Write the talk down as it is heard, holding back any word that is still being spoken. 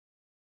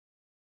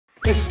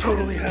It's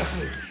totally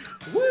happening.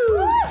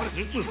 Woo!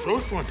 This is so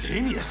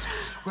spontaneous.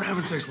 We're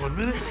having sex 1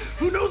 minute.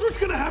 Who knows what's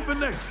gonna happen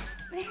next?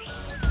 Maybe.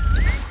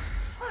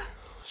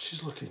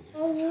 She's looking.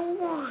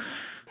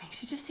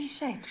 She just sees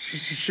shapes. She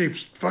sees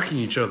shapes fucking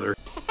each other.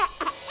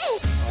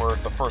 We're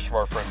the first of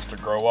our friends to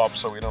grow up,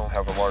 so we don't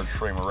have a large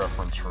frame of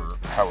reference for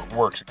how it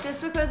works.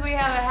 Just because we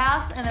have a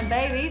house and a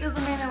baby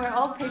doesn't mean that we're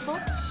old people.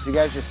 So you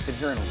guys just sit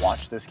here and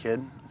watch this kid?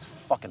 It's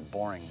fucking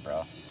boring,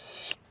 bro.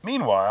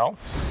 Meanwhile...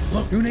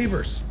 Look, new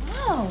neighbors.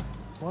 Oh.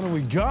 What do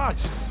we got?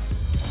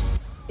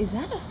 Is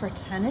that a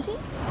fraternity?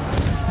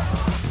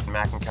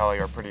 Mac and Kelly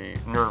are pretty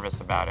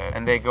nervous about it,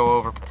 and they go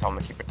over to tell them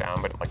to keep it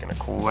down, but like in a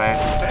cool way.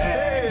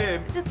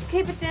 Hey! Just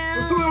keep it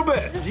down. Just a little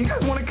bit. Do you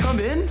guys want to come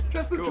in?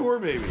 Just the tour,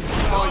 maybe.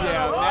 Oh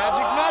yeah,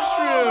 magic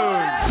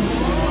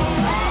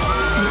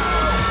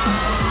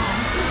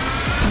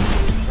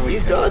mushrooms!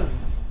 He's done.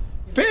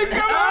 Pick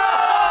him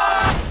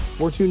up!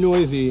 We're too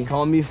noisy.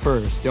 Call me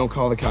first. Don't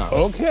call the cops.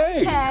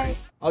 Okay. Okay.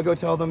 I'll go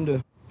tell them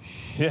to.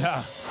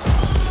 Yeah.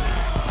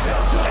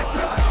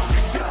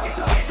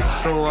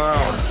 So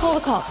loud. Call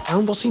the cops.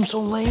 Everyone seems so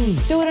lame.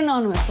 Do it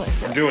anonymously.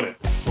 I'm doing it.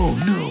 Oh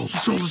no, he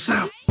sold us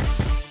out.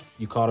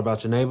 You called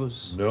about your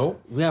neighbors? No.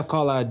 We have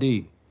call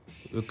ID.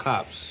 We're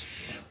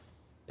cops.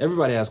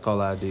 Everybody has call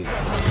ID. You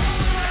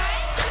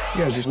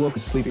guys just woke a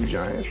sleeping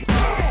giant.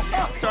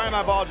 Sorry,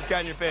 my ball just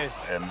got in your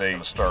face. And they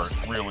start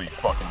really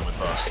fucking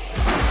with us.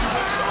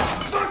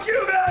 Fuck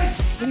you guys!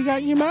 What do you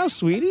got in your mouth,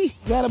 sweetie? Is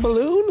that a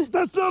balloon?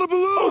 That's not a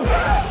balloon!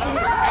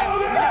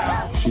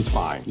 She's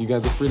fine. You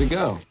guys are free to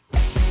go.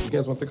 You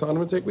guys want the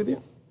condom to take with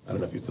you? I don't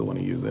know if you still want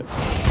to use it.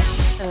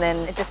 And then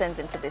it descends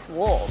into this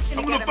wall.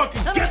 I'm gonna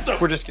fucking get them!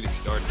 We're just getting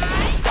started.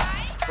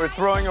 We're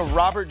throwing a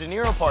Robert De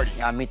Niro party.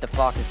 Yeah, meet the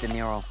fuck is De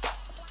Niro.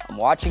 I'm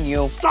watching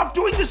you. Stop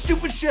doing this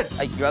stupid shit!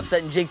 Hey, you're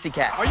upsetting Jinxie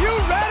Cat. Are you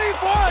ready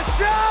for a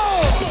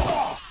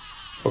show?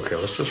 Okay,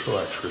 let's just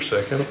relax for a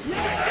second.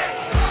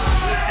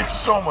 It's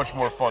so much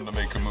more fun to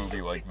make a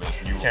movie like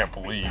this. You can't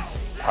believe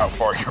how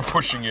far you're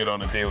pushing it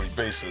on a daily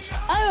basis.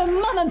 I'm a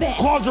mama bear.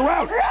 Claws are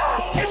out!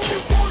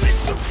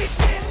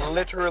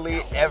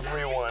 Literally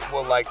everyone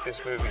will like this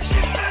movie.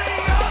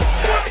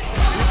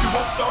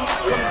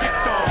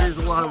 There's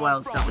a lot of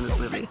wild stuff in this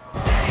movie.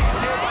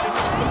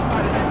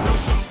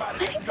 I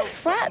think the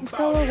frat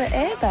stole all the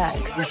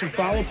airbags. We should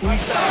follow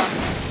police.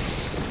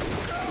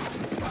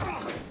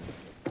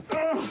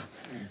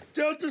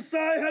 Delta Psi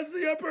has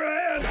the upper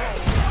hand!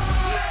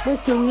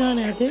 What's going on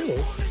out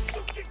there?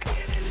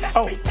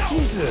 Oh,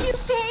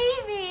 Jesus! You